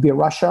it might be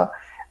Russia.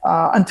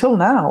 Until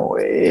now,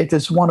 it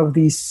is one of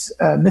these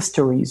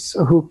mysteries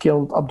who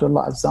killed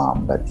Abdullah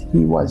Azzam, but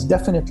he was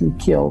definitely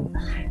killed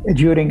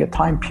during a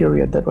time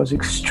period that was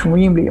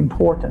extremely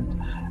important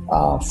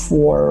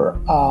for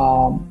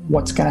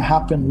what's going to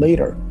happen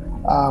later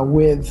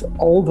with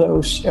all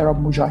those Arab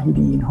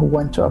Mujahideen who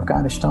went to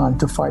Afghanistan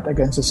to fight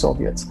against the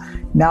Soviets.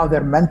 Now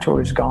their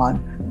mentor is gone,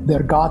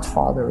 their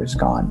godfather is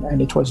gone,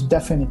 and it was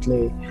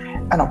definitely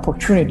an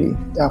opportunity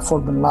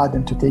for bin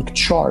Laden to take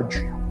charge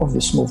of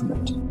this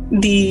movement.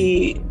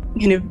 The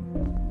kind of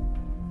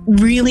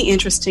really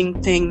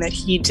interesting thing that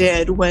he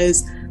did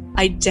was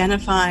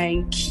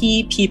identifying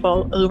key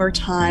people over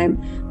time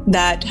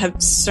that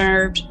have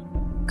served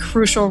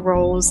crucial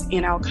roles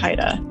in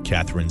al-Qaeda.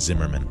 Catherine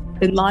Zimmerman.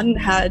 Bin Laden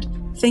had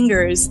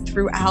fingers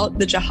throughout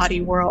the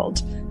jihadi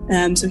world,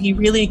 so he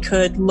really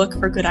could look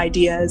for good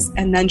ideas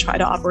and then try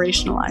to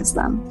operationalize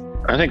them.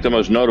 I think the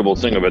most notable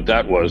thing about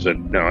that was that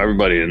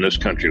everybody in this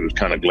country was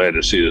kind of glad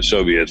to see the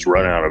Soviets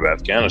run out of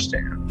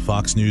Afghanistan.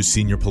 Fox News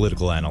senior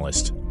political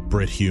analyst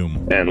Britt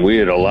Hume. And we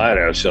had allied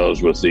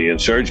ourselves with the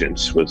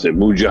insurgents, with the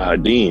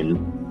Mujahideen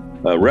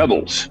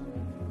rebels.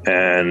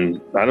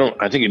 And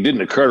I think it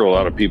didn't occur to a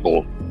lot of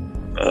people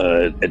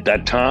at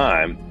that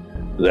time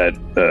that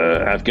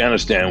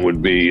Afghanistan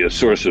would be a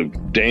source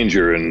of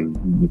danger and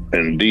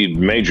indeed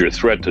major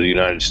threat to the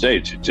United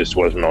States. It just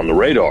wasn't on the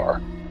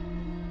radar.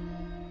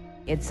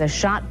 It's a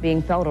shot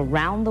being felt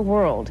around the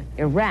world.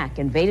 Iraq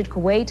invaded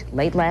Kuwait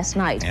late last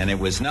night. And it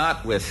was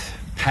not with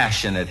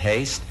passionate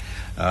haste,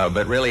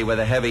 but really with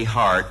a heavy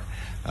heart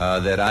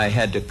that I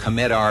had to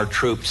commit our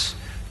troops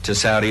to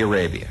Saudi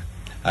Arabia.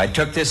 I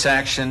took this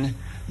action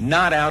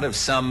not out of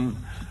some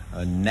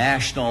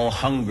national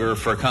hunger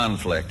for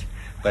conflict,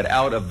 but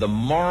out of the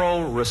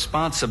moral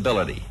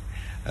responsibility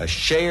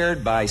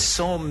shared by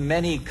so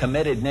many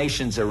committed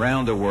nations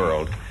around the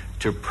world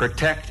to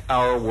protect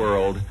our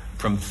world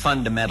from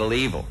fundamental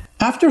evil.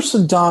 After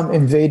Saddam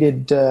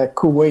invaded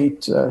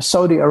Kuwait,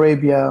 Saudi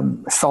Arabia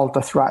felt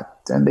a threat,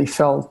 and they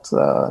felt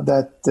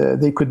that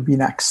they could be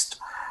next.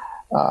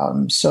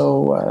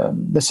 So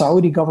the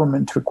Saudi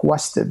government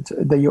requested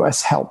the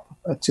U.S. help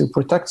to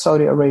protect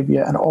Saudi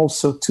Arabia and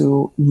also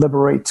to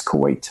liberate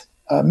Kuwait.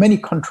 Many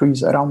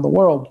countries around the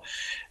world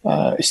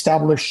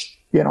established,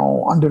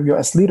 under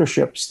U.S.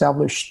 leadership,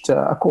 established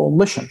a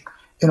coalition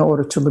in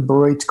order to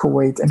liberate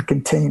Kuwait and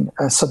contain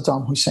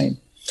Saddam Hussein.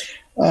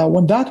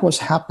 When that was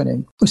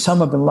happening,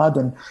 Osama bin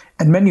Laden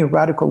and many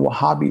radical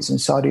Wahhabis in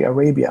Saudi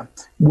Arabia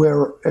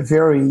were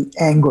very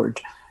angered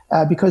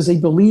because they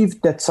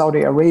believed that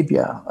Saudi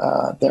Arabia,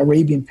 the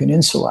Arabian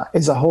Peninsula,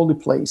 is a holy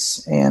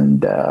place,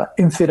 and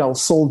infidel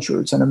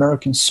soldiers and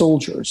American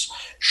soldiers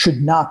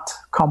should not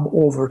come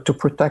over to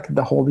protect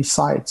the holy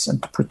sites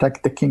and to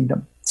protect the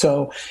kingdom.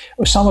 So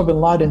Osama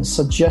bin Laden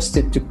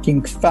suggested to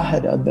King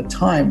Fahd at the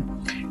time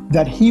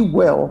that he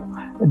will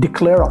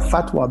declare a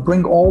fatwa,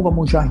 bring all the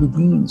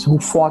Mujahideens who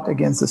fought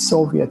against the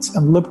Soviets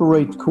and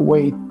liberate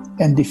Kuwait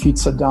and defeat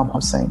Saddam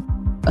Hussein.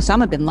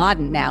 Osama bin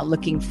Laden, now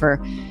looking for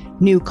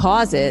new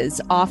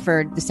causes,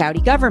 offered the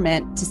Saudi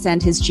government to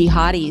send his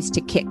jihadis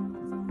to kick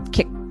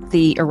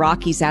the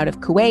Iraqis out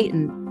of Kuwait.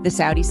 And the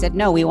Saudis said,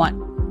 no, we want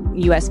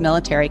U.S.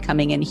 military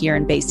coming in here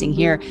and basing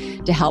here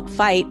to help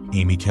fight.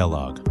 Amy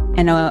Kellogg.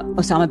 And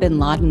Osama bin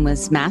Laden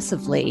was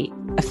massively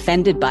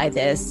offended by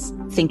this,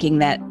 thinking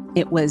that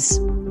it was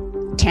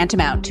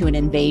tantamount to an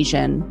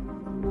invasion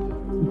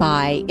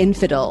by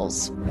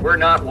infidels. We're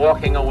not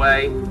walking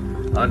away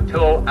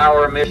until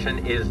our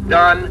mission is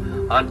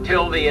done,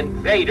 until the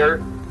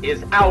invader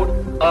is out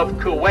of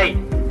Kuwait.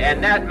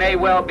 And that may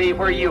well be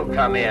where you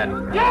come in.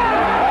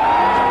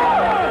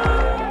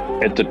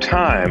 At the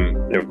time,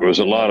 there was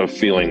a lot of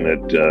feeling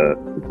that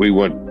we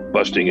went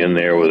busting in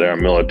there with our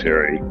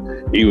military,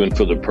 even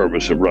for the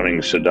purpose of running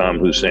Saddam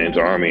Hussein's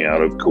army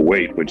out of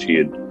Kuwait, which he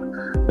had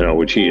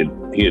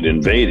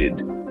invaded,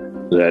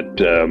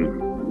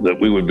 that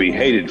we would be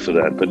hated for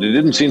that. But it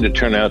didn't seem to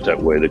turn out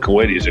that way. The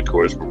Kuwaitis, of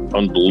course, were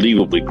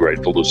unbelievably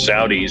grateful. The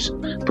Saudis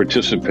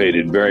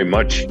participated very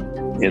much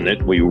in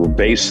it. We were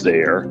based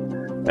there.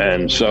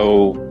 And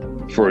so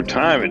for a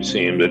time, it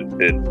seemed that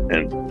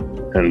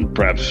and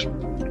perhaps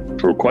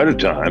for quite a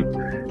time,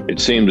 it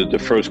seemed that the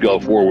first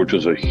Gulf War, which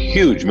was a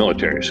huge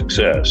military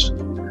success,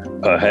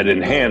 had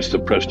enhanced the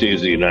prestige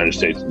of the United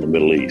States in the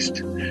Middle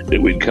East.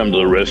 That we'd come to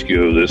the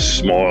rescue of this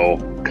small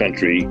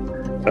country.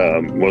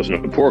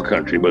 Wasn't a poor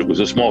country, but it was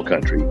a small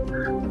country,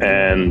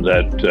 and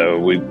that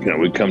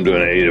we'd come to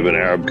an aid of an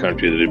Arab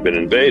country that had been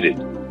invaded,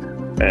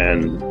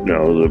 and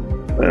that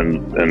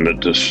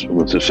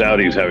with the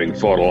Saudis having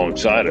fought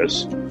alongside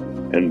us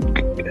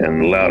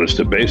and allowed us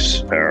to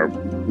base our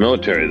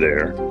military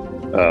there,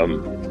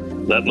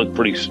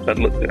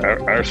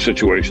 our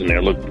situation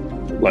there looked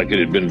like it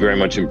had been very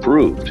much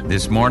improved.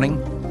 This morning,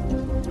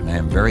 I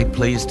am very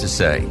pleased to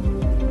say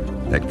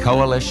that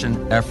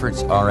coalition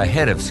efforts are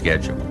ahead of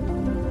schedule.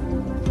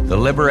 The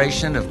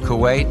liberation of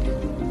Kuwait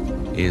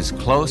is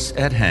close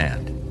at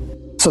hand.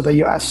 So the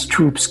U.S.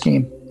 troops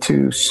came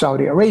to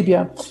Saudi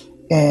Arabia,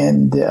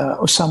 and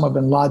Osama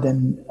bin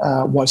Laden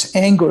was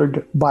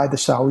angered by the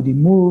Saudi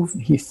move.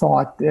 He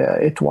thought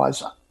it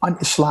was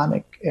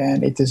un-Islamic,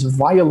 and it is a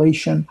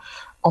violation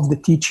of the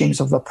teachings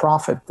of the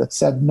Prophet that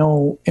said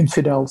no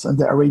infidels in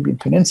the Arabian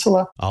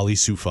Peninsula. Ali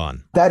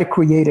Soufan. That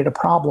created a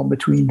problem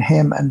between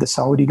him and the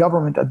Saudi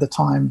government at the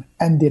time,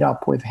 ended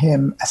up with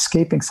him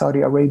escaping Saudi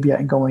Arabia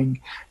and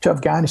going to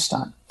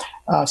Afghanistan.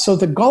 So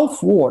the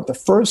Gulf War, the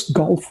first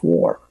Gulf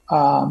War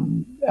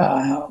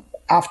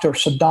after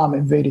Saddam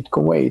invaded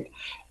Kuwait,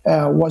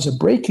 was a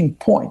breaking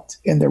point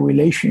in the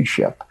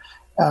relationship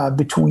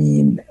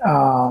between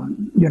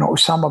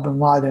Osama bin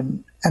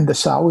Laden and the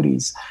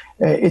Saudis.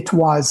 It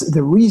was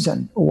the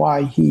reason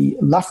why he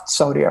left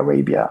Saudi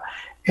Arabia,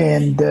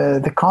 and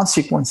the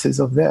consequences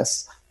of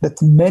this, that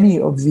many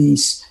of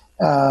these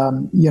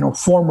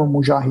former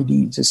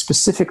Mujahideen,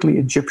 specifically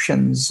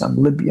Egyptians and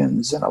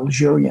Libyans and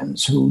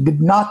Algerians who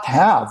did not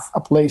have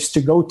a place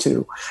to go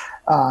to,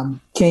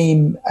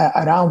 came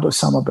around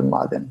Osama bin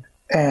Laden.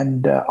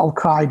 And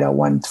Al-Qaeda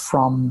went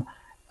from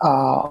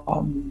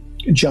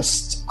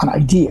just an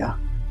idea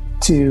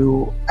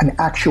to an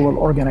actual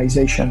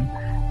organization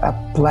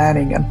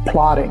planning and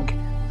plotting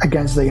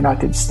against the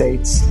United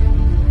States.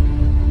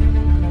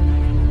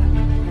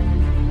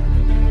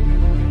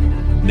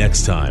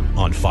 Next time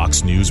on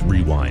Fox News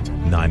Rewind,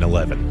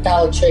 9/11.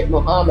 Khalid Sheikh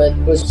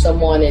Mohammed was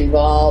someone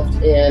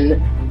involved in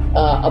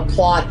a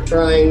plot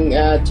trying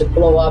to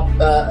blow up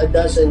a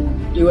dozen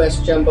U.S.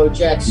 jumbo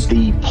jets.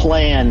 The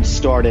plan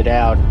started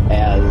out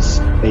as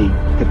a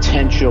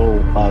potential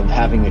of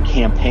having a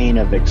campaign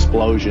of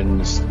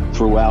explosions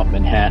throughout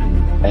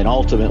Manhattan, and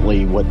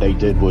ultimately what they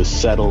did was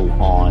settle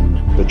on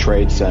the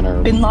Trade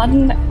Center. Bin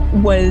Laden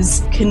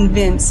was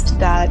convinced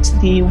that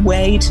the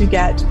way to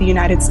get the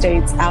United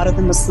States out of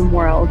the Muslim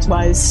world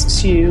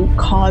was to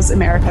cause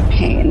America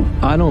pain.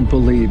 I don't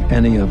believe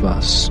any of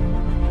us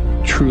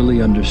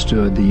truly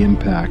understood the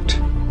impact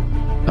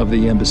of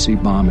the embassy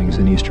bombings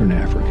in Eastern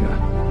Africa.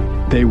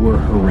 They were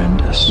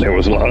horrendous. There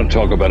was a lot of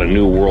talk about a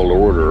new world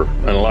order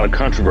and a lot of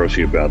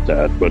controversy about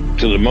that. But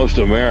to the most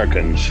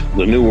Americans,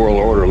 the new world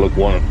order looked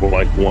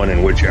like one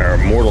in which our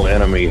mortal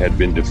enemy had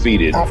been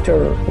defeated.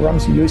 After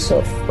Ramzi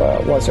Youssef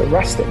was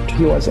arrested,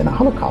 he was in a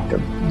helicopter.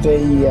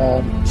 They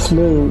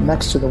flew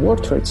next to the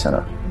World Trade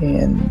Center,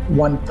 and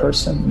one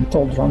person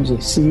told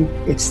Ramzi, "See,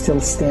 it's still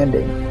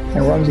standing."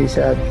 And Ramzi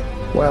said,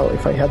 "Well,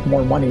 if I had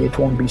more money, it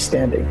won't be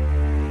standing."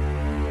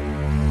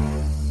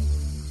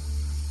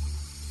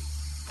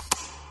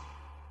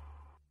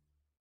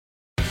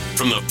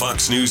 From the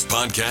Fox News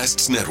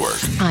Podcasts Network.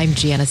 I'm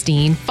Janice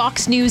Dean,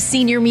 Fox News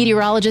senior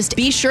meteorologist.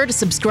 Be sure to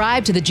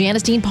subscribe to the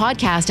Janice Dean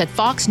podcast at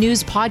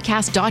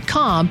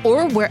foxnewspodcast.com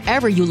or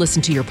wherever you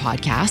listen to your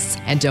podcasts.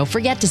 And don't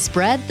forget to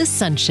spread the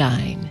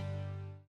sunshine.